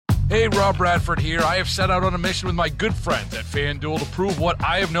Hey, Rob Bradford here. I have set out on a mission with my good friends at FanDuel to prove what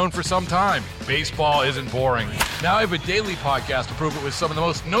I have known for some time. Baseball isn't boring. Now I have a daily podcast to prove it with some of the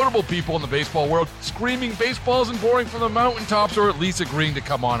most notable people in the baseball world, screaming baseball isn't boring from the mountaintops, or at least agreeing to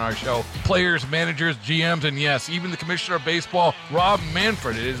come on our show. Players, managers, GMs, and yes, even the commissioner of baseball, Rob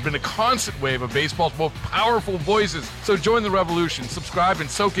Manfred. It has been a constant wave of baseball's most powerful voices. So join the revolution. Subscribe and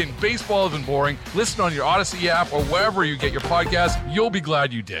soak in Baseball Isn't Boring. Listen on your Odyssey app or wherever you get your podcasts. You'll be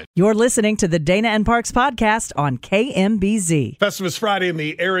glad you did. You're listening to the Dana and Parks podcast on KMBZ. Festivus Friday and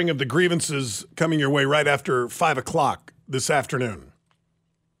the airing of the grievances coming your way right after 5 o'clock this afternoon.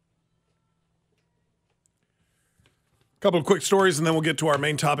 A couple of quick stories, and then we'll get to our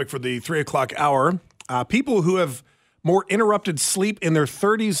main topic for the 3 o'clock hour. People who have more interrupted sleep in their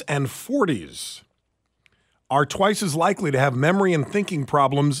 30s and 40s are twice as likely to have memory and thinking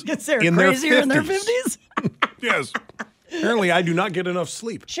problems in their 50s. In their 50s? Yes. Apparently, I do not get enough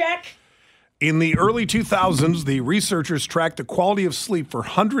sleep. Check. In the early 2000s, the researchers tracked the quality of sleep for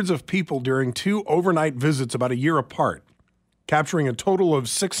hundreds of people during 2 overnight visits about a year apart, capturing a total of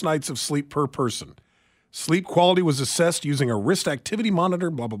 6 nights of sleep per person. Sleep quality was assessed using a wrist activity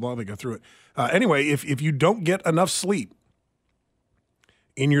monitor, blah, blah, blah. They go through it. Anyway, if you don't get enough sleep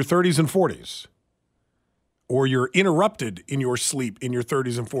in your 30s and 40s, or you're interrupted in your sleep in your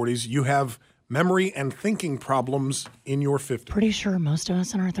 30s and 40s, you have memory and thinking problems in your 50s. Pretty sure most of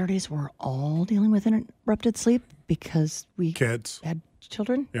us in our 30s were all dealing with interrupted sleep because we had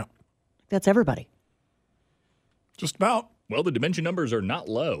children. Yeah. That's everybody. Just about. Well, the dementia numbers are not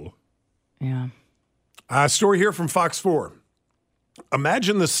low. Yeah. A story here from Fox 4.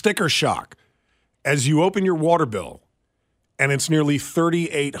 Imagine the sticker shock as you open your water bill, and it's nearly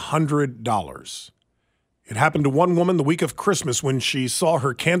 $3,800. It happened to one woman the week of Christmas when she saw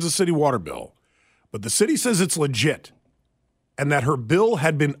her Kansas City water bill. But the city says it's legit and that her bill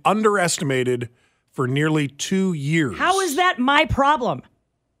had been underestimated for nearly 2 years. How is that my problem?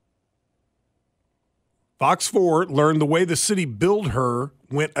 Fox 4 learned the way the city billed her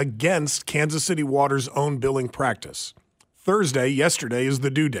went against Kansas City Water's own billing practice. Yesterday, is the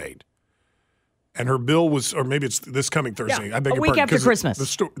due date. And her bill was, or maybe it's this coming Thursday. Yeah, I beg a your week pardon, after Christmas.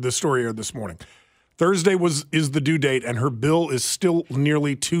 The story aired this morning. Thursday is the due date, and her bill is still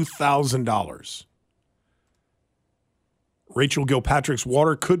nearly $2,000. Rachel Gilpatrick's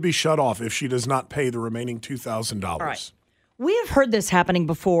water could be shut off if she does not pay the remaining $2,000. All right. We have heard this happening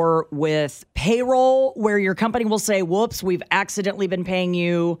before with payroll, where your company will say, whoops, we've accidentally been paying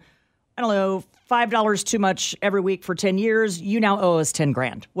you, I don't know, $5 too much every week for 10 years. You now owe us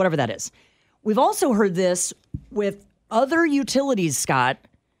 $10,000, whatever that is. We've also heard this with other utilities, Scott.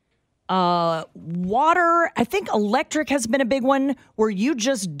 Water, I think electric has been a big one where you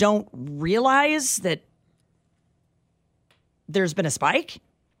just don't realize that there's been a spike,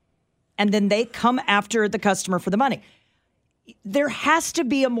 and then they come after the customer for the money. There has to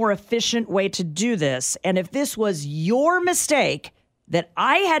be a more efficient way to do this. And if this was your mistake that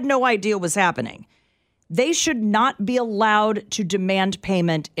I had no idea was happening, they should not be allowed to demand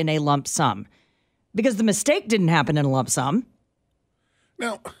payment in a lump sum because the mistake didn't happen in a lump sum.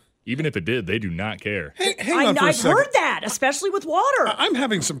 Now, even if it did, they do not care. Hang on for a I've second. heard that, especially with water. I'm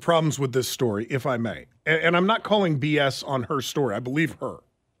having some problems with this story, if I may. And I'm not calling BS on her story. I believe her,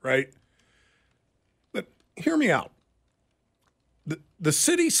 right? But hear me out. The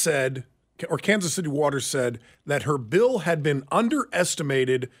city said, or Kansas City Water said, that her bill had been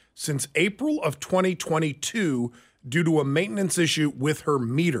underestimated since April of 2022 due to a maintenance issue with her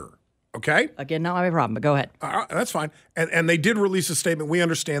meter. Okay? Again, not my problem, but go ahead. That's fine. And they did release a statement. We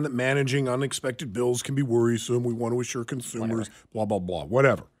understand that managing unexpected bills can be worrisome. We want to assure consumers, blah, blah, blah,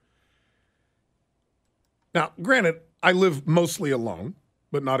 whatever. Now, granted, I live mostly alone,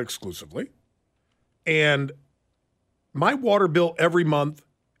 but not exclusively. And my water bill every month,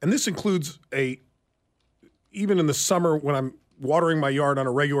 and this includes even in the summer when I'm watering my yard on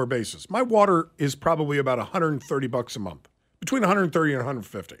a regular basis, my water is probably about $130 a month, between $130 and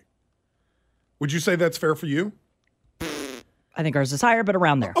 $150. Would you say that's fair for you? I think ours is higher, but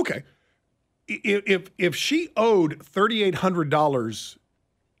around there. Okay. If she owed $3,800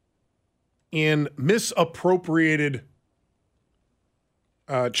 in misappropriated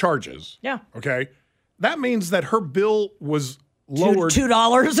charges, Yeah. okay, that means that her bill was lowered.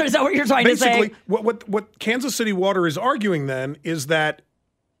 $2? Is that what you're trying to say? Basically, what Kansas City Water is arguing then is that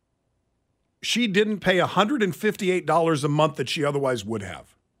she didn't pay $158 a month that she otherwise would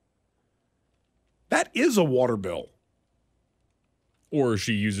have. That is a water bill. Or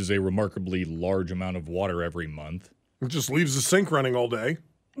she uses a remarkably large amount of water every month. It just leaves the sink running all day.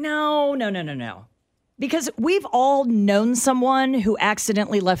 No. Because we've all known someone who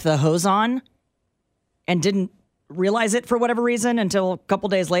accidentally left the hose on and didn't realize it for whatever reason until a couple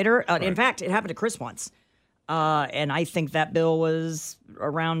days later. Right. In fact, it happened to Chris once. And I think that bill was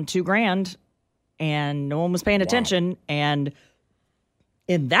around $2,000 and no one was paying attention. And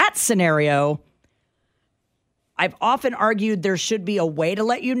in that scenario, I've often argued there should be a way to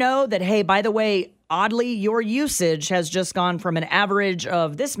let you know that, hey, by the way, oddly, your usage has just gone from an average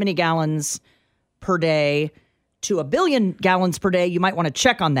of this many gallons per day to 1 billion gallons per day. You might want to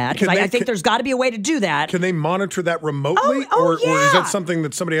check on that. I think there's got to be a way to do that. Can they monitor that remotely? Or is that something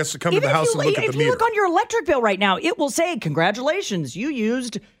that somebody has to come to the house and look at the meter? If you look on your electric bill right now, it will say, congratulations, you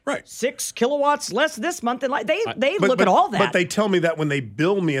used 6 kilowatts less this month. And they look at all that. But they tell me that when they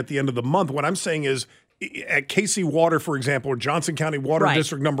bill me at the end of the month. What I'm saying is, at Casey Water, for example, or Johnson County Water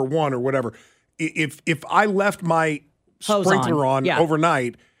District number 1 or whatever, if I left my sprinkler on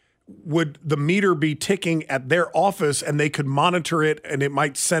overnight, would the meter be ticking at their office and they could monitor it and it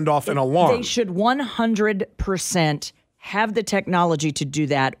might send off an alarm? They should 100% have the technology to do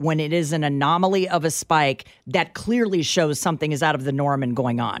that when it is an anomaly of a spike that clearly shows something is out of the norm and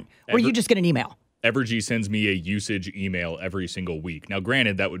going on. Or you just get an email. Evergy sends me a usage email every single week. Now,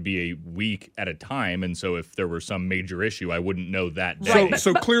 granted, that would be a week at a time, and so if there were some major issue, I wouldn't know that day.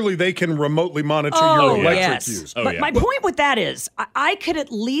 So clearly they can remotely monitor your electric use. But my point with that is, I could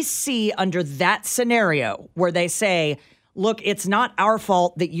at least see under that scenario where they say, look, it's not our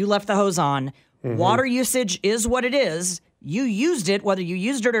fault that you left the hose on. Mm-hmm. Water usage is what it is. You used it, whether you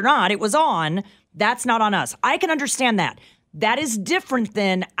used it or not, it was on. That's not on us. I can understand that. That is different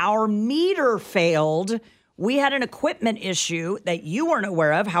than our meter failed. We had an equipment issue that you weren't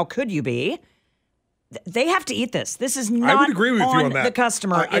aware of. How could you be? They have to eat this. This is not I would agree with you on that. The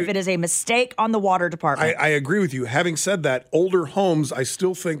customer if it is a mistake on the water department. I agree with you. Having said that, older homes, I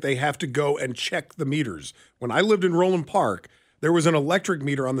still think they have to go and check the meters. When I lived in Roland Park, there was an electric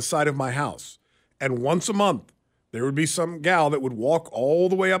meter on the side of my house. And once a month, there would be some gal that would walk all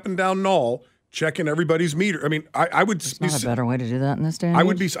the way up and down Knoll checking everybody's meter. I mean, I would. There's not a better way to do that in this day and age.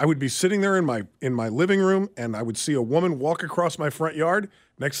 I would be sitting there in my living room, and I would see a woman walk across my front yard.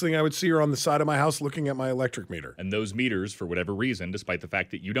 Next thing I would see her on the side of my house looking at my electric meter. And those meters, for whatever reason, despite the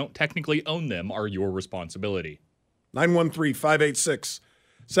fact that you don't technically own them, are your responsibility. 913-586-7798.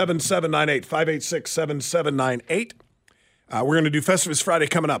 586-7798. We're going to do Festivus Friday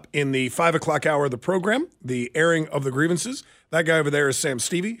coming up in the 5 o'clock hour of the program, the airing of the grievances. That guy over there is Sam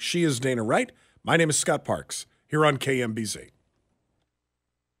Stevie. She is Dana Wright. My name is Scott Parks, here on KMBZ.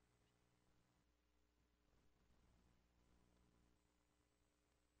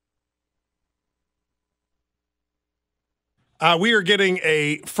 We are getting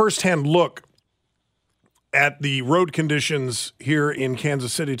a firsthand look at the road conditions here in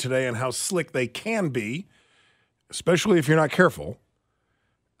Kansas City today and how slick they can be, especially if you're not careful.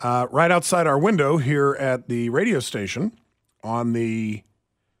 Right outside our window here at the radio station on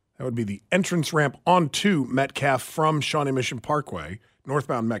that would be the entrance ramp onto Metcalf from Shawnee Mission Parkway,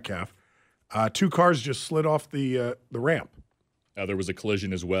 northbound Metcalf. 2 cars just slid off the ramp. There was a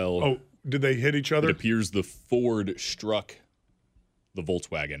collision as well. Oh, did they hit each other? It appears the Ford struck the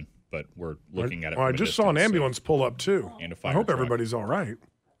Volkswagen, but we're looking at it. I just saw an ambulance pull up too. And a fire I hope truck. everybody's all right.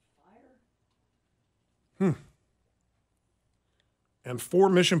 And 4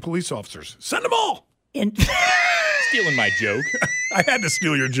 Mission police officers. Send them all. Stealing my joke. I had to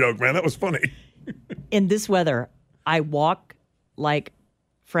steal your joke, man. That was funny. In this weather, I walk like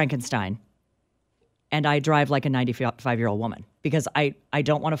Frankenstein and I drive like a 95-year-old woman because I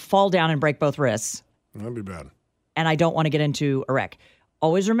don't want to fall down and break both wrists. That'd be bad. And I don't want to get into a wreck.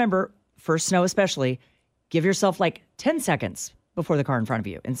 Always remember, first snow especially, give yourself like 10 seconds before the car in front of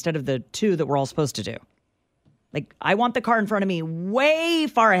you instead of the 2 that we're all supposed to do. Like, I want the car in front of me way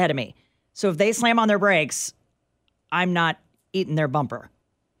far ahead of me. So if they slam on their brakes, I'm not eating their bumper.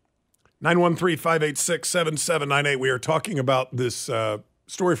 913-586-7798. We are talking about this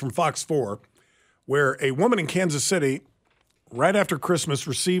story from Fox 4 where a woman in Kansas City right after Christmas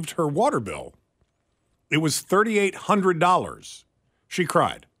received her water bill. It was $3,800. She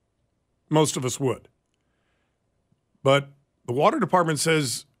cried. Most of us would. But the water department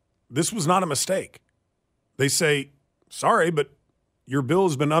says this was not a mistake. They say, sorry, but your bill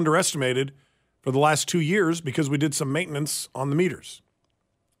has been underestimated for the last 2 years because we did some maintenance on the meters.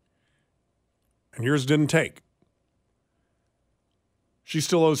 And yours didn't take. She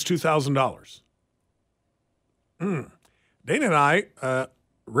still owes $2,000. Dana and I,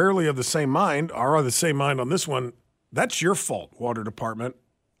 rarely of the same mind, are of the same mind on this one. That's your fault, water department.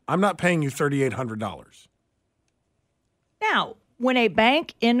 I'm not paying you $3,800. Now, When a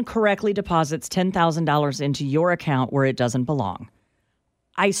bank incorrectly deposits $10,000 into your account where it doesn't belong,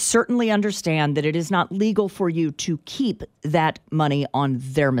 I certainly understand that it is not legal for you to keep that money on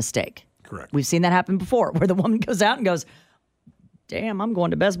their mistake. Correct. We've seen that happen before, where the woman goes out and goes, damn, I'm going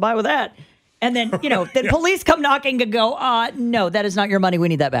to Best Buy with that. And then, then police come knocking and go, no, that is not your money. We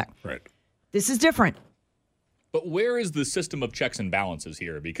need that back. Right. This is different. But where is the system of checks and balances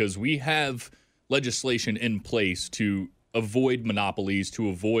here? Because we have legislation in place to avoid monopolies, to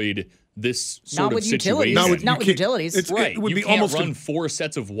avoid this sort of situation. Not with utilities. Right. It would you be can't almost run four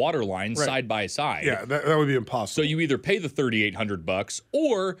sets of water lines side by side. Yeah, that would be impossible. So you either pay the $3,800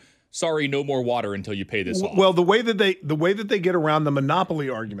 or, sorry, no more water until you pay this off. Well, the way that they get around the monopoly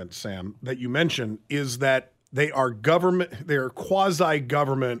argument, Sam, that you mentioned, is that they are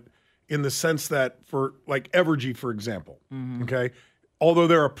quasi-government in the sense that for like Evergy, for example, okay, although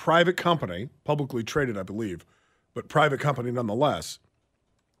they're a private company, publicly traded, I believe, but private company nonetheless,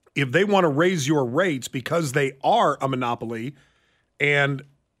 if they want to raise your rates because they are a monopoly, and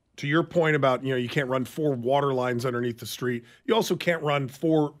to your point about, you can't run 4 water lines underneath the street, you also can't run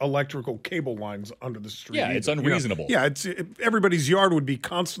 4 electrical cable lines under the street. Yeah, it's unreasonable. Everybody's yard would be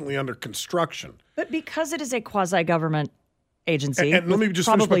constantly under construction. But because it is a quasi-government agency. And let me just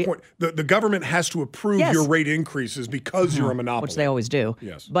finish my point. The government has to approve your rate increases because you're a monopoly. Which they always do.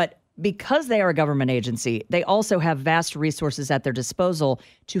 Yes. But because they are a government agency, they also have vast resources at their disposal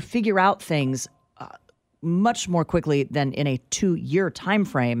to figure out things much more quickly than in a 2-year time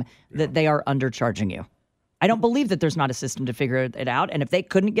frame that they are undercharging you. I don't believe that there's not a system to figure it out. And if they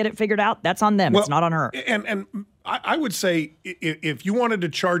couldn't get it figured out, that's on them. It's not on her. And I would say if you wanted to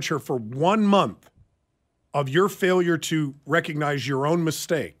charge her for 1 month of your failure to recognize your own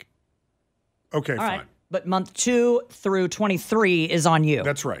mistake, okay, fine. Right. But month 2 through 23 is on you.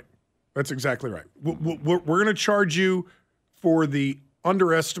 That's right. That's exactly right. We're going to charge you for the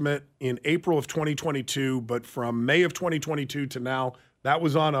underestimate in April of 2022, but from May of 2022 to now, that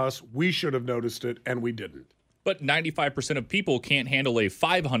was on us. We should have noticed it, and we didn't. But 95% of people can't handle a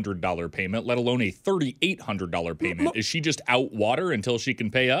 $500 payment, let alone a $3,800 payment. Is she just out water until she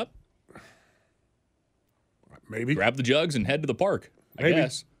can pay up? Maybe. Grab the jugs and head to the park, I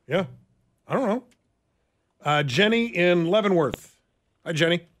guess. Yeah. I don't know. Jenny in Leavenworth. Hi,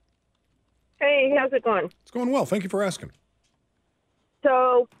 Jenny. Hey, how's it going? It's going well. Thank you for asking.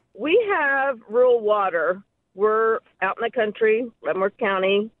 So we have rural water. We're out in the country, Leavenworth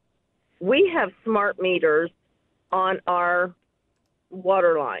County. We have smart meters on our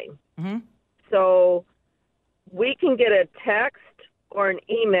water line. Mm-hmm. So we can get a text or an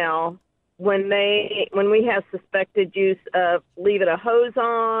email when we have suspected use of leaving a hose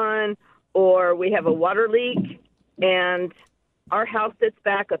on or we have a water leak, and our house sits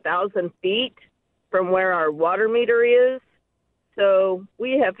back 1,000 feet from where our water meter is. So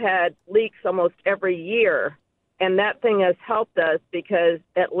we have had leaks almost every year, and that thing has helped us because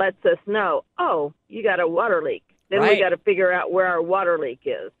it lets us know, oh, you got a water leak. Then we got to figure out where our water leak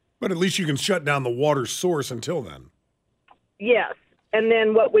is. But at least you can shut down the water source until then. Yes. And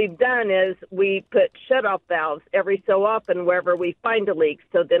then what we've done is we put shut-off valves every so often wherever we find a leak,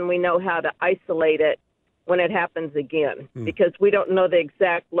 so then we know how to isolate it when it happens again, because we don't know the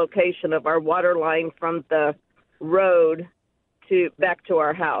exact location of our water line from the road back to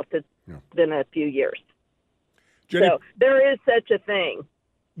our house. It's been a few years. Jenny, so there is such a thing.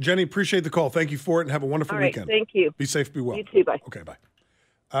 Jenny, appreciate the call. Thank you for it, and have a wonderful All right, weekend. Thank you. Be safe, be well. You too, bye. Okay,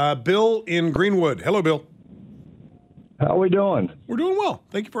 bye. Bill in Greenwood. Hello, Bill. How we doing? We're doing well.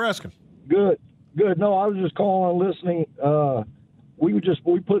 Thank you for asking. Good. No, I was just calling and listening. We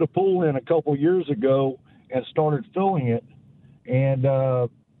put a pool in a couple years ago and started filling it, and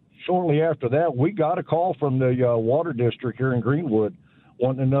shortly after that, we got a call from the water district here in Greenwood,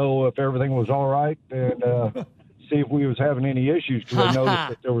 wanting to know if everything was all right and see if we was having any issues, because they noticed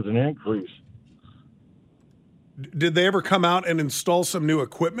that there was an increase. Did they ever come out and install some new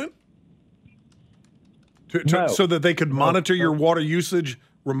equipment No. so that they could monitor your water usage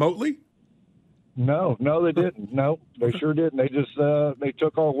remotely? No, they didn't. No, they sure didn't. They just they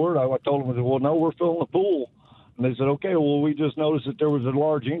took our word. I told them, well, no, we're filling the pool. And they said, okay, well, we just noticed that there was a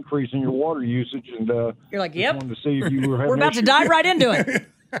large increase in your water usage, and you're like, yep. Wanted to see if you were having We're about to dive right into it.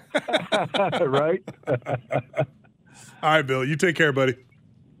 Right? All right, Bill. You take care, buddy.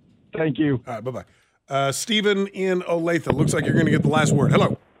 Thank you. All right, bye-bye. Stephen in Olathe. Looks like you're going to get the last word.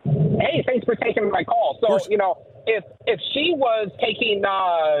 Hello. Hey, thanks for taking my call. So, if she was taking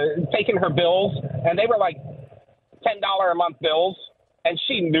her bills and they were like $10 a month bills, and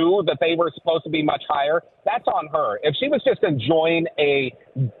she knew that they were supposed to be much higher, that's on her. If she was just enjoying a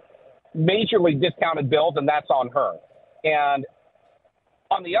majorly discounted bill, then that's on her. And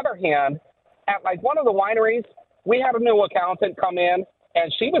on the other hand, at like one of the wineries, we had a new accountant come in,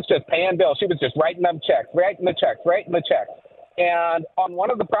 and she was just paying bills. She was just writing them checks, writing the checks. And on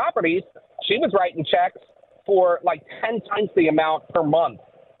one of the properties, she was writing checks for like 10 times the amount per month.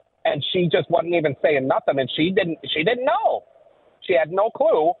 And she just wasn't even saying nothing. And she didn't know. She had no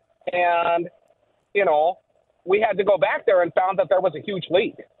clue. And, you know, we had to go back there and found that there was a huge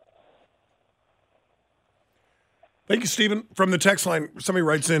leak. Thank you, Stephen. From the text line, somebody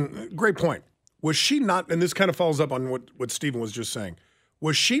writes in, great point. Was she not, and this kind of follows up on what Stephen was just saying,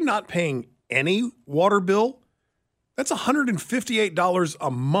 was she not paying any water bill? That's $158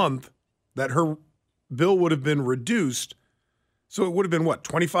 a month that her bill would have been reduced. So it would have been, what,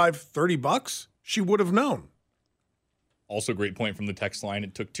 $25, $30? She would have known. Also, great point from the text line.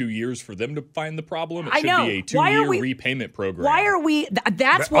 It took 2 years for them to find the problem. It I should know. be a 2-year repayment program. Why are we?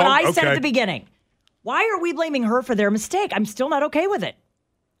 That's what I said okay. at the beginning. Why are we blaming her for their mistake? I'm still not okay with it.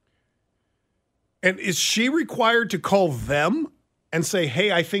 And is she required to call them and say,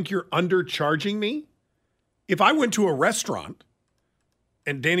 hey, I think you're undercharging me? If I went to a restaurant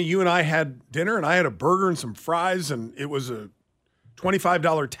and Dana, you and I had dinner and I had a burger and some fries and it was a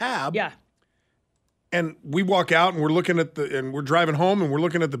 $25 tab. Yeah. And we walk out and we're looking at and we're driving home and we're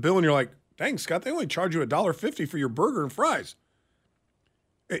looking at the bill and you're like, dang, Scott, they only charge you $1.50 for your burger and fries.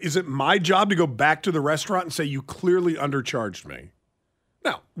 Is it my job to go back to the restaurant and say, you clearly undercharged me?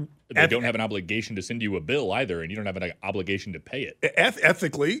 No. They don't have an obligation to send you a bill either, and you don't have an obligation to pay it.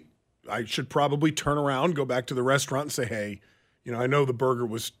 Ethically, I should probably turn around, go back to the restaurant and say, hey, you know, I know the burger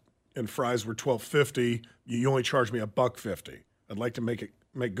was and fries were $12.50. You only charged me $1.50. I'd like to make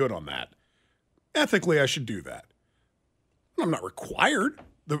good on that. Ethically, I should do that. I'm not required.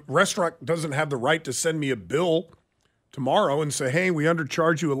 The restaurant doesn't have the right to send me a bill tomorrow and say, hey, we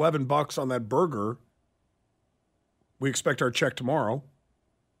undercharged you $11 on that burger. We expect our check tomorrow.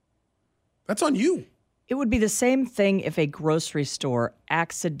 That's on you. It would be the same thing if a grocery store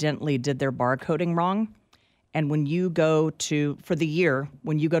accidentally did their barcoding wrong. And when you go to, for the year,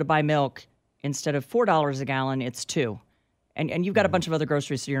 when you go to buy milk, instead of $4 a gallon, it's $2. And you've got a bunch of other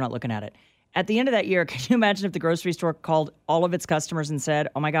groceries, so you're not looking at it. At the end of that year, can you imagine if the grocery store called all of its customers and said,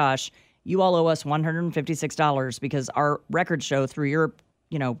 oh my gosh, you all owe us $156 because our records show through your,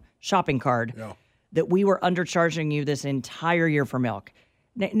 shopping card that we were undercharging you this entire year for milk.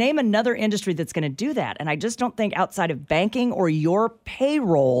 Name another industry that's going to do that. And I just don't think outside of banking or your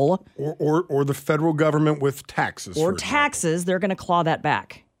payroll. Or the federal government with taxes. Or taxes, they're going to claw that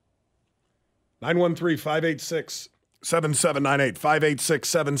back. 913-586-7798.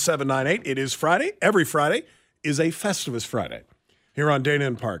 586-7798. It is Friday. Every Friday is a Festivus Friday here on Dana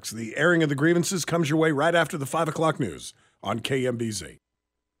and Parks. The airing of the grievances comes your way right after the 5 o'clock news on KMBZ.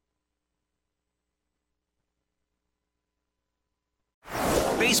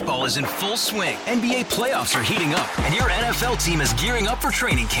 Baseball is in full swing. NBA playoffs are heating up, and your NFL team is gearing up for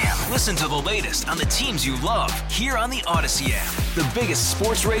training camp. Listen to the latest on the teams you love here on the Odyssey app. The biggest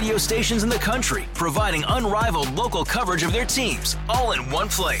sports radio stations in the country, providing unrivaled local coverage of their teams, all in one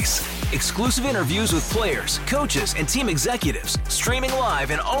place. Exclusive interviews with players, coaches, and team executives, streaming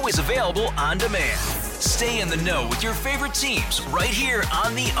live and always available on demand. Stay in the know with your favorite teams right here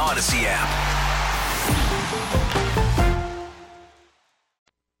on the Odyssey app.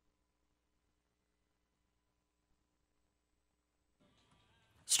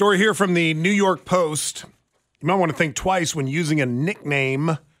 Story here from the New York Post. You might want to think twice when using a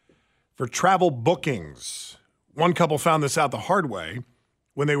nickname for travel bookings. One couple found this out the hard way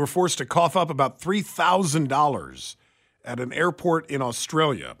when they were forced to cough up about $3,000 at an airport in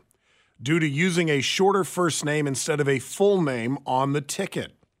Australia due to using a shorter first name instead of a full name on the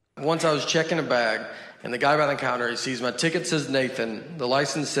ticket. Once I was checking a bag, and the guy behind the counter, he sees my ticket says Nathan, the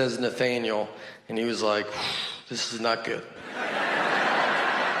license says Nathaniel, and he was like, this is not good.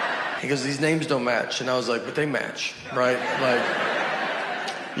 He goes, these names don't match. And I was like, but they match, right?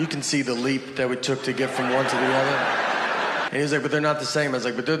 Like, you can see the leap that we took to get from one to the other. And he was like, but they're not the same. I was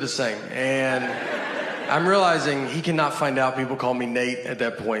like, but they're the same. And I'm realizing he cannot find out people call me Nate at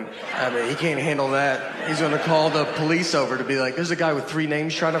that point. I mean, he can't handle that. He's going to call the police over to be like, there's a guy with 3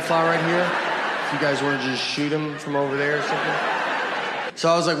 names trying to fly right here. If you guys want to just shoot him from over there or something. So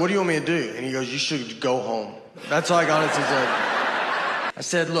I was like, what do you want me to do? And he goes, you should go home. That's all I got. It's like, I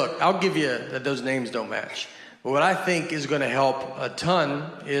said, look, I'll give you that those names don't match. But what I think is going to help a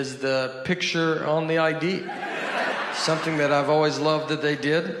ton is the picture on the ID. Something that I've always loved that they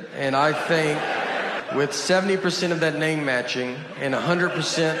did. And I think with 70% of that name matching and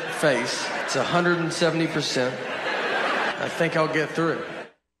 100% face, it's 170%. I think I'll get through it.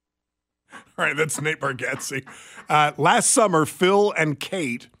 All right, that's Nate Bargatze. Last summer, Phil and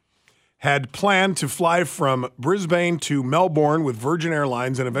Kate had planned to fly from Brisbane to Melbourne with Virgin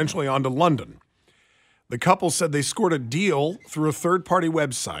Airlines and eventually on to London. The couple said they scored a deal through a third-party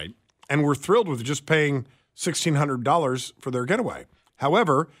website and were thrilled with just paying $1,600 for their getaway.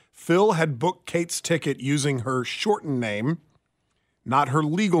 However, Phil had booked Kate's ticket using her shortened name, not her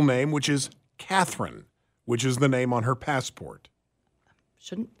legal name, which is Catherine, which is the name on her passport.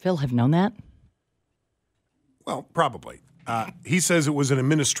 Shouldn't Phil have known that? Well, probably. He says it was an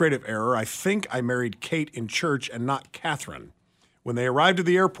administrative error. I think I married Kate in church and not Catherine. When they arrived at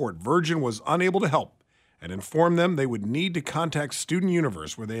the airport, Virgin was unable to help and informed them they would need to contact Student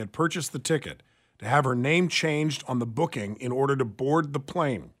Universe, where they had purchased the ticket, to have her name changed on the booking in order to board the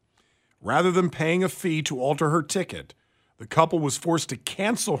plane. Rather than paying a fee to alter her ticket, the couple was forced to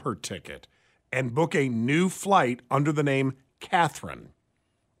cancel her ticket and book a new flight under the name Catherine,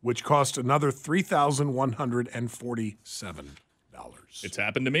 which cost another $3,147. It's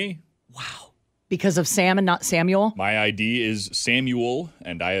happened to me. Wow. Because of Sam and not Samuel? My ID is Samuel,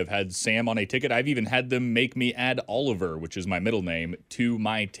 and I have had Sam on a ticket. I've even had them make me add Oliver, which is my middle name, to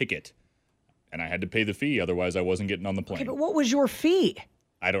my ticket. And I had to pay the fee, otherwise I wasn't getting on the plane. Okay, but what was your fee?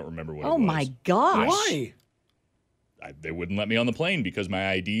 I don't remember what it was. Oh, my gosh. Why? They wouldn't let me on the plane because my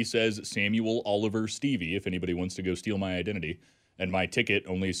ID says Samuel Oliver Stevie, if anybody wants to go steal my identity. And my ticket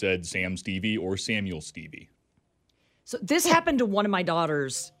only said Sam Stevie or Samuel Stevie. So this happened to one of my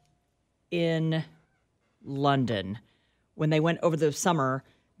daughters in London. When they went over the summer,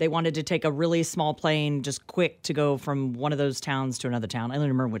 they wanted to take a really small plane, just quick, to go from one of those towns to another town. I don't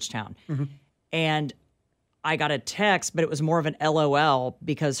remember which town. Mm-hmm. And I got a text, but it was more of an LOL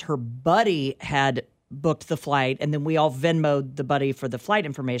because her buddy had booked the flight, and then we all Venmo'd the buddy for the flight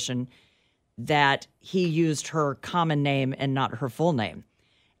information that he used her common name and not her full name.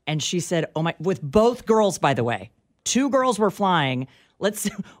 And she said, oh my, with both girls, by the way, 2 girls were flying.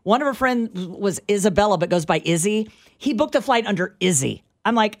 One of her friends was Isabella, but goes by Izzy. He booked the flight under Izzy.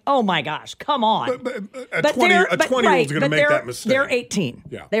 I'm like, oh my gosh, come on. But a 20-year-old's going to make that mistake. They're 18.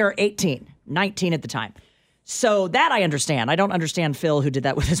 Yeah. They were 18, 19 at the time. So that I understand. I don't understand Phil, who did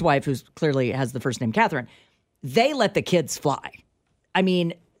that with his wife, who clearly has the first name Catherine. They let the kids fly. I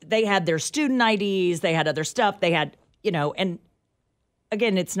mean, they had their student IDs. They had other stuff. They had, and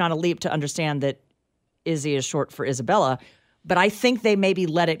again, it's not a leap to understand that Izzy is short for Isabella, but I think they maybe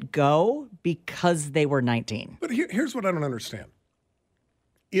let it go because they were 19. But here's what I don't understand.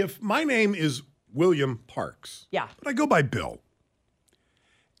 If my name is William Parks, yeah, but I go by Bill,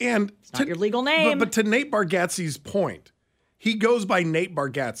 and it's not your legal name. But to Nate Bargatze's point, he goes by Nate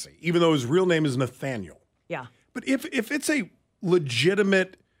Bargatze, even though his real name is Nathaniel. Yeah. But if it's a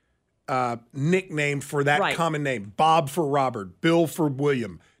legitimate nickname for that common name, Bob for Robert, Bill for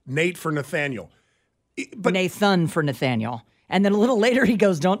William, Nate for Nathaniel. But Nathan for Nathaniel. And then a little later he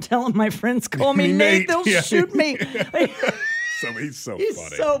goes, don't tell him my friends call me Nate. They'll shoot me. He's so funny.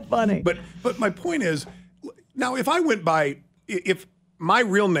 He's so funny. But my point is, now if I went by, if my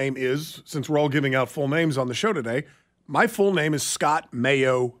real name is, since we're all giving out full names on the show today, my full name is Scott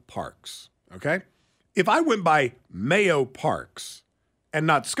Mayo Parks, okay? If I went by Mayo Parks and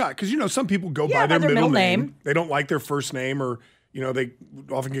not Scott, because, some people go by their middle name. They don't like their first name, or, they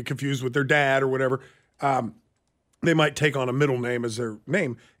often get confused with their dad or whatever. They might take on a middle name as their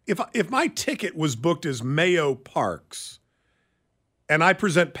name. If my ticket was booked as Mayo Parks and I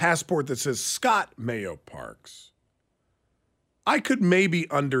present passport that says Scott Mayo Parks, I could maybe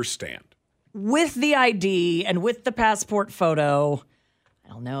understand. With the ID and with the passport photo, I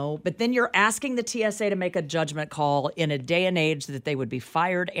don't know. But then you're asking the TSA to make a judgment call in a day and age that they would be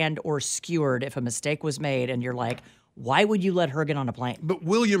fired and or skewered if a mistake was made. And you're like, why would you let her get on a plane? But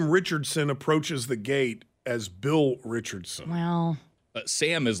William Richardson approaches the gate as Bill Richardson. Well,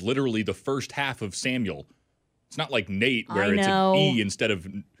 Sam is literally the first half of Samuel. It's not like Nate, where it's an E instead of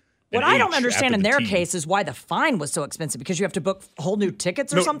an What I don't understand in their case is why the fine was so expensive, because you have to book whole new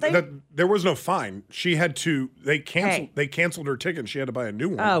tickets or something? There was no fine. She had to, they canceled her ticket and she had to buy a new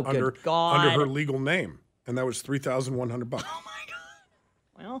one under her legal name. And that was $3,100. Oh my God.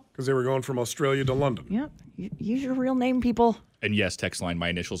 Well, because they were going from Australia to London. Yep. Use your real name, people. And yes, text line, my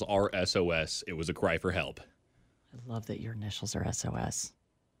initials are SOS. It was a cry for help. I love that your initials are SOS.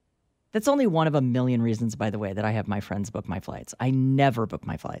 That's only one of a million reasons, by the way, that I have my friends book my flights. I never book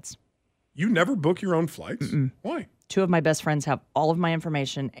my flights. You never book your own flights? Mm-mm. Why? 2 of my best friends have all of my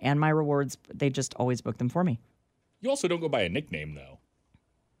information and my rewards. They just always book them for me. You also don't go by a nickname, though.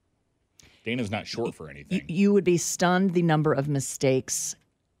 Dana's not short for anything. You would be stunned the number of mistakes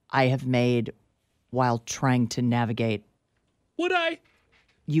I have made while trying to navigate. Would I?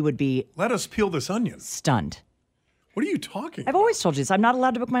 you would be Let us peel this onion. stunned. What are you talking I've about? always told you this. I'm not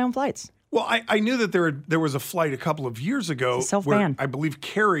allowed to book my own flights. Well, I knew that there was a flight a couple of years ago It's a self-ban. where I believe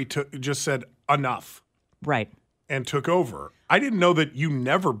Carrie just said enough Right. and took over. I didn't know that you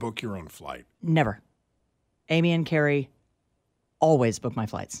never book your own flight. Never. Amy and Carrie always book my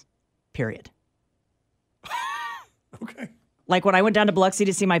flights. Period. Okay. Like when I went down to Biloxi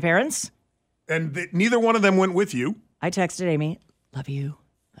to see my parents, And neither one of them went with you. I texted Amy, love you,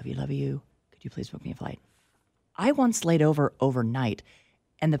 love you, love you. Could you please book me a flight? I once laid over overnight,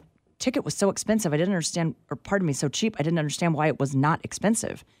 and the ticket was so expensive, I didn't understand, or pardon me, so cheap, I didn't understand why it was not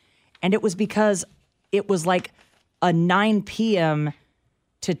expensive. And it was because it was like a 9 p.m.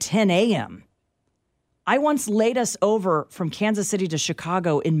 to 10 a.m. I once laid us over from Kansas City to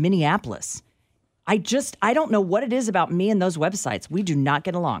Chicago in Minneapolis. I don't know what it is about me and those websites. We do not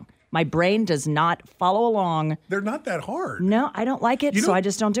get along. My brain does not follow along. They're not that hard. No, I don't like it, so I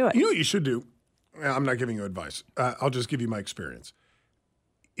just don't do it. You know what you should do? I'm not giving you advice. I'll just give you my experience.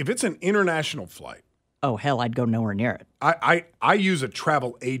 If it's an international flight, Oh, hell, I'd go nowhere near it. I use a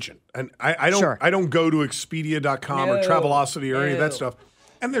travel agent, and I don't Sure. I don't go to Expedia.com or Travelocity or any of that stuff.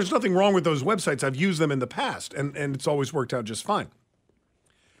 And there's nothing wrong with those websites. I've used them in the past, and it's always worked out just fine.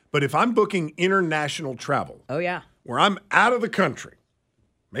 But if I'm booking international travel, Oh, yeah. where I'm out of the country,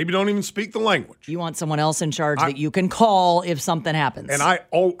 maybe don't even speak the language, You want someone else in charge that you can call if something happens. and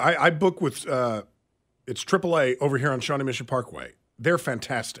I book with it's AAA over here on Shawnee Mission Parkway. They're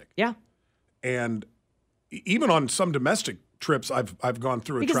fantastic, Yeah. and even on some domestic trips, I've gone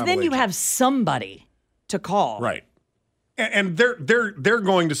through a Because travel then you agent. have somebody to call. Right. And they're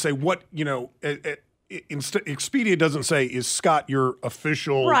going to say what, Expedia doesn't say, is Scott your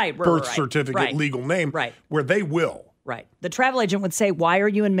official birth certificate legal name? Right. Where they will. Right. The travel agent would say, why are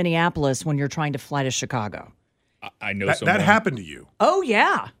you in Minneapolis when you're trying to fly to Chicago? I know someone. That happened to you. Oh,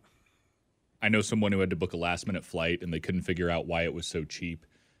 yeah. I know someone who had to book a last-minute flight, and they couldn't figure out why it was so cheap,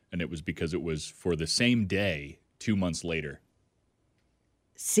 and it was because it was for the same day 2 months later.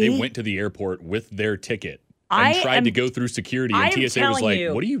 See? They went to the airport with their ticket and tried to go through security, and TSA was like,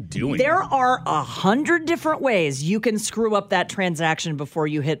 what are you doing? There are 100 different ways you can screw up that transaction before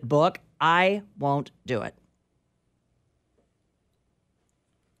you hit book. I won't do it.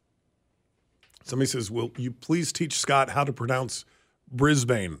 Somebody says, will you please teach Scott how to pronounce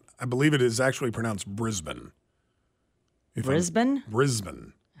Brisbane? I believe it is actually pronounced Brisbane. Brisbane?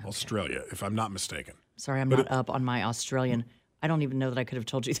 Brisbane, Australia, if I'm not mistaken. Sorry, I'm not up on my Australian. I don't even know that I could have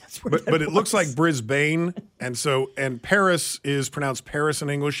told you that's where But it looks like Brisbane, and Paris is pronounced Paris in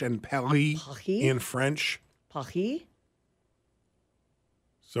English and Paris in French. Paris?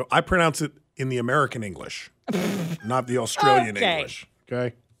 So I pronounce it in the American English, not the Australian English.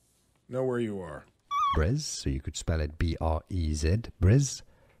 Okay? Know where you are. Brez, so you could spell it B-R-E-Z, Brez.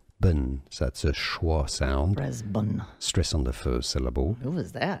 Bun, so that's a schwa sound. Brisbane. Stress on the first syllable. Who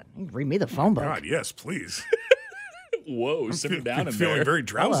was that? You can read me the phone book. God, yes, please. Whoa, simmer down in feeling there. very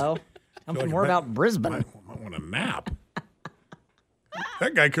drowsy. Hello. Tell me more about Brisbane. I want a nap.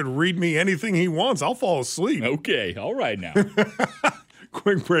 That guy could read me anything he wants. I'll fall asleep. Okay, all right now.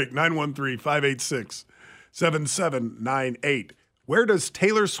 Quick break, 913-586-7798. Where does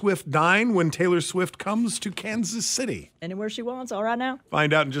Taylor Swift dine when Taylor Swift comes to Kansas City? Anywhere she wants, all right now?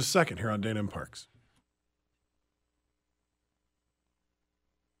 Find out in just a second here on Dana and Parks.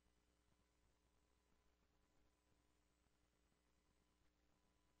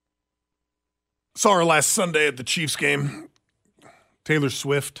 Saw her last Sunday at the Chiefs game. Taylor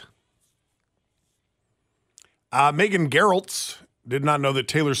Swift. Megan Geraltz did not know that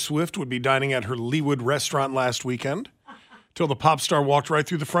Taylor Swift would be dining at her Leawood restaurant last weekend till the pop star walked right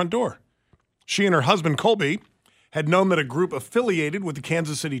through the front door. She and her husband, Colby, had known that a group affiliated with the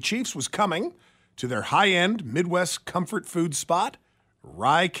Kansas City Chiefs was coming to their high-end Midwest comfort food spot,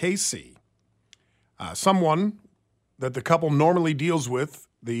 Rye KC. Someone that the couple normally deals with,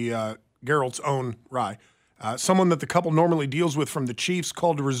 the Geralt's own Rye, someone that the couple normally deals with from the Chiefs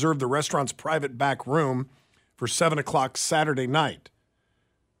called to reserve the restaurant's private back room for 7 o'clock Saturday night.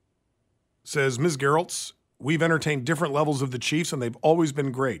 Says, Ms. Geraltz, we've entertained different levels of the Chiefs, and they've always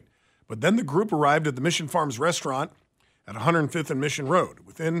been great. But then the group arrived at the Mission Farms restaurant at 105th and Mission Road.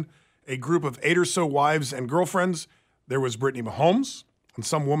 Within a group of 8 or so wives and girlfriends, there was Brittany Mahomes and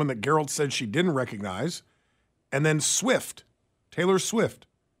some woman that Geraltz said she didn't recognize, and then Swift, Taylor Swift.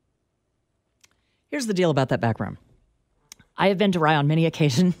 Here's the deal about that back room. I have been to Rye on many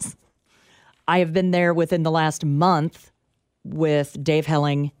occasions. I have been there within the last month with Dave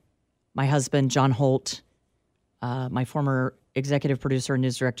Helling, my husband, John Holt, my former executive producer and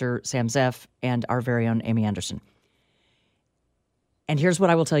news director, Sam Zeff, and our very own Amy Anderson. And here's what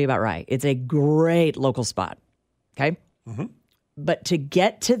I will tell you about Rye. It's a great local spot. Okay? Mm-hmm. But to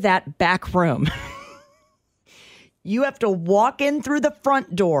get to that back room, you have to walk in through the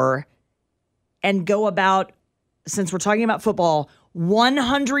front door and go about, since we're talking about football,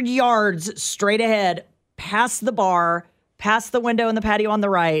 100 yards straight ahead, past the bar, past the window and the patio on the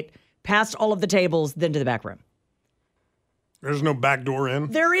right, past all of the tables, then to the back room. There's no back door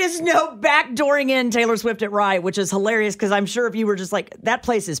in? There is no back dooring in Taylor Swift at Rye, which is hilarious because I'm sure if you were just like, that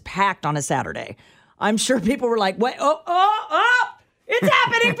place is packed on a Saturday. I'm sure people were like, what? Oh, it's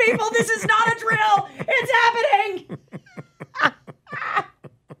happening, people. This is not a drill. It's happening.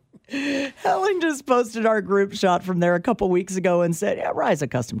 Helen just posted our group shot from there a couple weeks ago and said, yeah, Rye's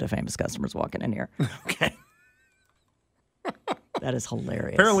accustomed to famous customers walking in here. Okay. That is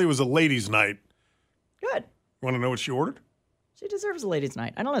hilarious. Apparently it was a ladies' night. Good. Want to know what she ordered? She deserves a ladies'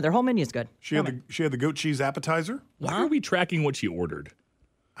 night. I don't know. Their whole menu's good. She had the goat cheese appetizer. Why are we tracking what she ordered?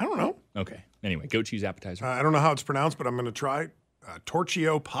 I don't know. Okay. Anyway, goat cheese appetizer. I don't know how it's pronounced, but I'm going to try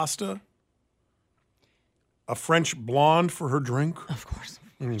torchio pasta. A French blonde for her drink. Of course.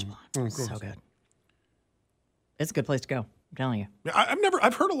 French blonde. So good. It's a good place to go. I'm telling you. Yeah,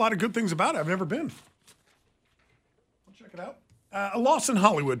 I've heard a lot of good things about it. I've never been. I'll check it out. A loss in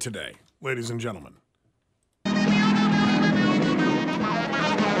Hollywood today, ladies and gentlemen.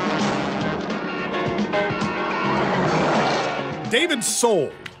 David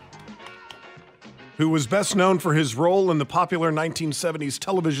Soul, who was best known for his role in the popular 1970s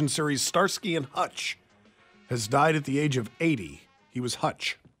television series Starsky and Hutch, has died at the age of 80. He was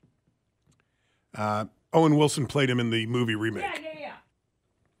Hutch. Owen Wilson played him in the movie remake.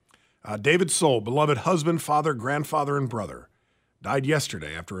 Yeah. David Soul, beloved husband, father, grandfather, and brother, died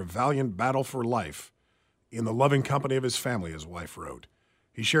yesterday after a valiant battle for life in the loving company of his family, his wife wrote.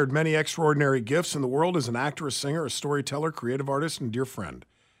 He shared many extraordinary gifts in the world as an actor, a singer, a storyteller, creative artist, and dear friend.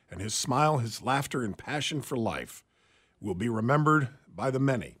 And his smile, his laughter, and passion for life will be remembered by the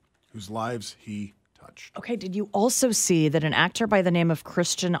many whose lives he touched. Okay, did you also see that an actor by the name of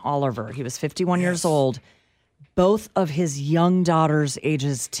Christian Oliver, he was 51 years old, both of his young daughters,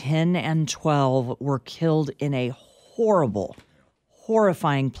 ages 10 and 12, were killed in a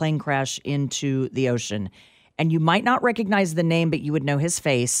horrifying plane crash into the ocean. And you might not recognize the name, but you would know his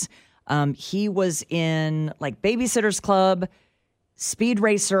face. He was in like Babysitter's Club, Speed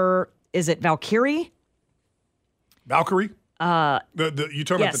Racer. Is it Valkyrie? Valkyrie? You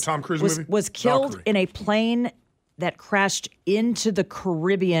talking about the Tom Cruise movie? Was killed in a plane that crashed into the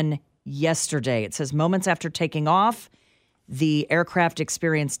Caribbean yesterday. It says moments after taking off, the aircraft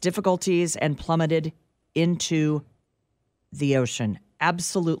experienced difficulties and plummeted into the ocean.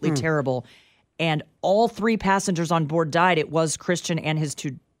 Absolutely terrible. And all three passengers on board died. It was Christian and his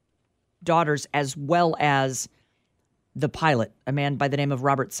two daughters, as well as the pilot, a man by the name of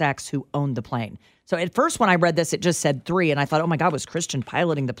Robert Sachs, who owned the plane. So at first when I read this, it just said 3, and I thought, oh my God, was Christian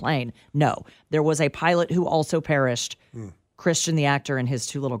piloting the plane? No, there was a pilot who also perished. Christian, the actor, and his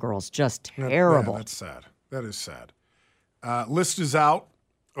 2 little girls. Just terrible. Yeah, that's sad. That is sad. List is out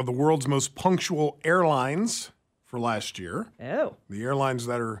of the world's most punctual airlines for last year. Oh. The airlines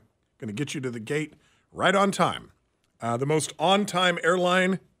that are going to get you to the gate right on time. The most on-time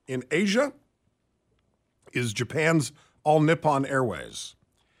airline in Asia is Japan's All Nippon Airways.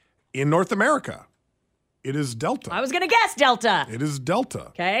 In North America, it is Delta. I was going to guess Delta. It is Delta.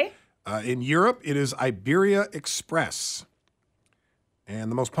 Okay. In Europe, it is Iberia Express. And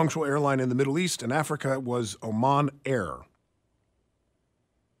the most punctual airline in the Middle East and Africa was Oman Air.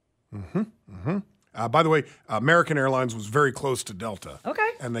 By the way, American Airlines was very close to Delta. Okay.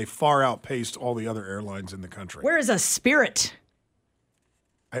 And they far outpaced all the other airlines in the country. Where is a Spirit?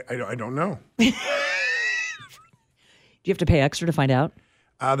 I don't know. Do you have to pay extra to find out?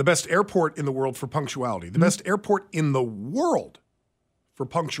 The best airport in the world for punctuality. The best airport in the world for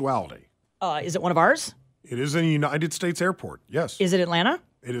punctuality. Is it one of ours? It is a United States airport, yes. Is it Atlanta?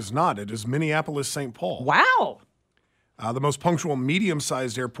 It is not. It is Minneapolis, St. Paul. Wow. The most punctual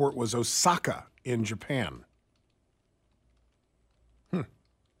medium-sized airport was Osaka in Japan.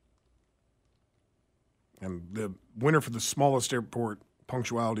 And the winner for the smallest airport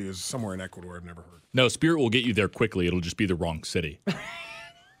punctuality is somewhere in Ecuador. I've never heard. No, Spirit will get you there quickly. It'll just be the wrong city.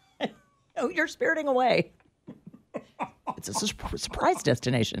 Oh, you're spiriting away. It's a surprise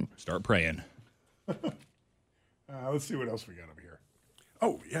destination. Start praying. Let's see what else we got over here.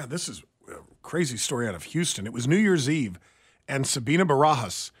 Oh, yeah, this is a crazy story out of Houston. It was New Year's Eve, and Sabina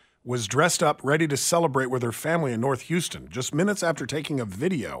Barajas was dressed up, ready to celebrate with her family in North Houston. Just minutes after taking a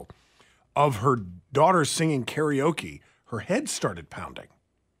video of her daughter singing karaoke, her head started pounding.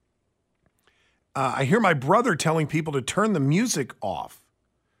 I hear my brother telling people to turn the music off.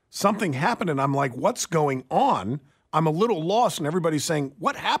 Something happened, and I'm like, what's going on? I'm a little lost, and everybody's saying,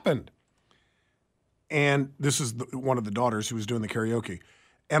 what happened? And this is one of the daughters who was doing the karaoke.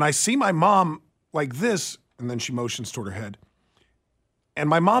 And I see my mom like this, and then she motions toward her head. And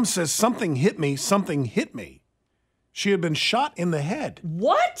my mom says, something hit me, something hit me. She had been shot in the head.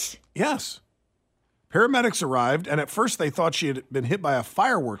 What? Yes. Paramedics arrived, and at first they thought she had been hit by a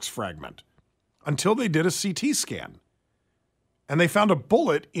fireworks fragment until they did a CT scan. And they found a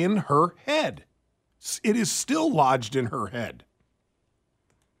bullet in her head. It is still lodged in her head.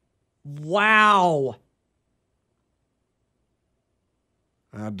 Wow.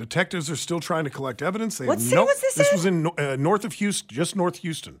 Detectives are still trying to collect evidence. What city was this in? This was in north of Houston, just north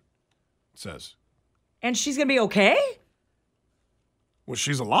Houston, it says. And she's going to be okay? Well,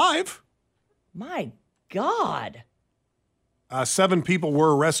 she's alive. My God. 7 people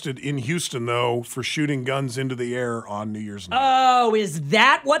were arrested in Houston, though, for shooting guns into the air on New Year's night. Oh, is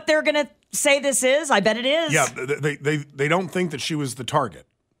that what they're going to say this is? I bet it is. Yeah, they don't think that she was the target.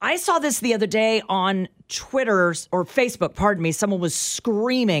 I saw this the other day on Twitter or Facebook, pardon me. Someone was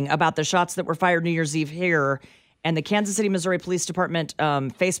screaming about the shots that were fired New Year's Eve here. And the Kansas City, Missouri Police Department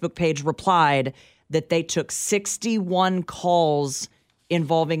Facebook page replied that they took 61 calls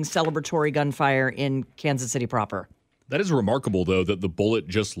involving celebratory gunfire in Kansas City proper. That is remarkable, though, that the bullet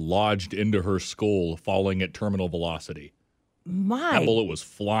just lodged into her skull, falling at terminal velocity. That bullet was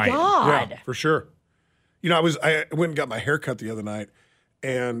flying. God. Yeah, for sure. You know, I went and got my hair cut the other night,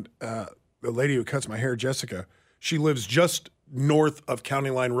 and the lady who cuts my hair, Jessica, she lives just north of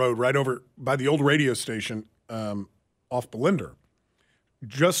County Line Road, right over by the old radio station off Belinder,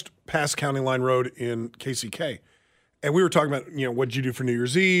 just past County Line Road in KCK. And we were talking about, you know, what did you do for New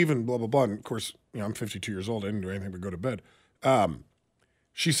Year's Eve and blah, blah, blah. And, of course, you know, I'm 52 years old. I didn't do anything but go to bed.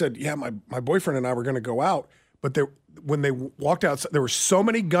 She said, yeah, my boyfriend and I were going to go out. But when they walked outside, there were so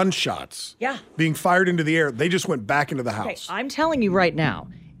many gunshots being fired into the air, they just went back into the house. Okay, I'm telling you right now,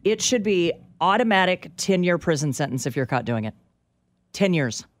 it should be automatic 10-year prison sentence if you're caught doing it. 10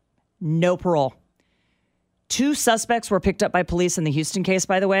 years. No parole. 2 suspects were picked up by police in the Houston case,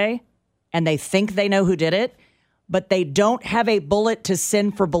 by the way, and they think they know who did it. But they don't have a bullet to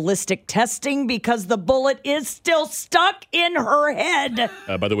send for ballistic testing because the bullet is still stuck in her head.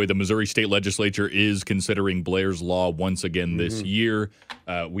 By the way, the Missouri State Legislature is considering Blair's Law once again this year.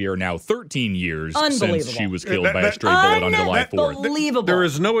 We are now 13 years since she was killed by a stray bullet on July 4th. Unbelievable. There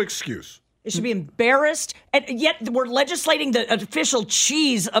is no excuse. It should be embarrassed, and yet we're legislating the official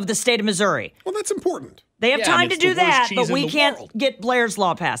cheese of the state of Missouri. Well, that's important. They have time to do that, but we can't get Blair's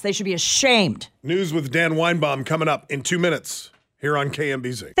Law passed. They should be ashamed. News with Dan Weinbaum coming up in 2 minutes here on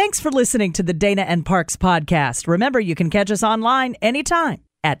KMBZ. Thanks for listening to the Dana and Parks podcast. Remember, you can catch us online anytime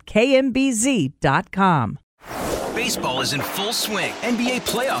at kmbz.com. Baseball is in full swing. NBA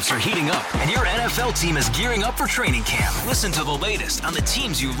playoffs are heating up, and your NFL team is gearing up for training camp. Listen to the latest on the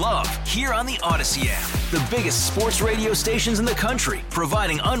teams you love here on the Odyssey app. The biggest sports radio stations in the country,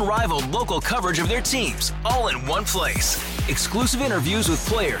 providing unrivaled local coverage of their teams, all in one place. Exclusive interviews with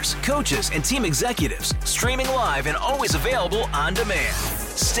players, coaches, and team executives, streaming live and always available on demand.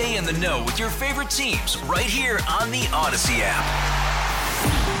 Stay in the know with your favorite teams right here on the Odyssey app.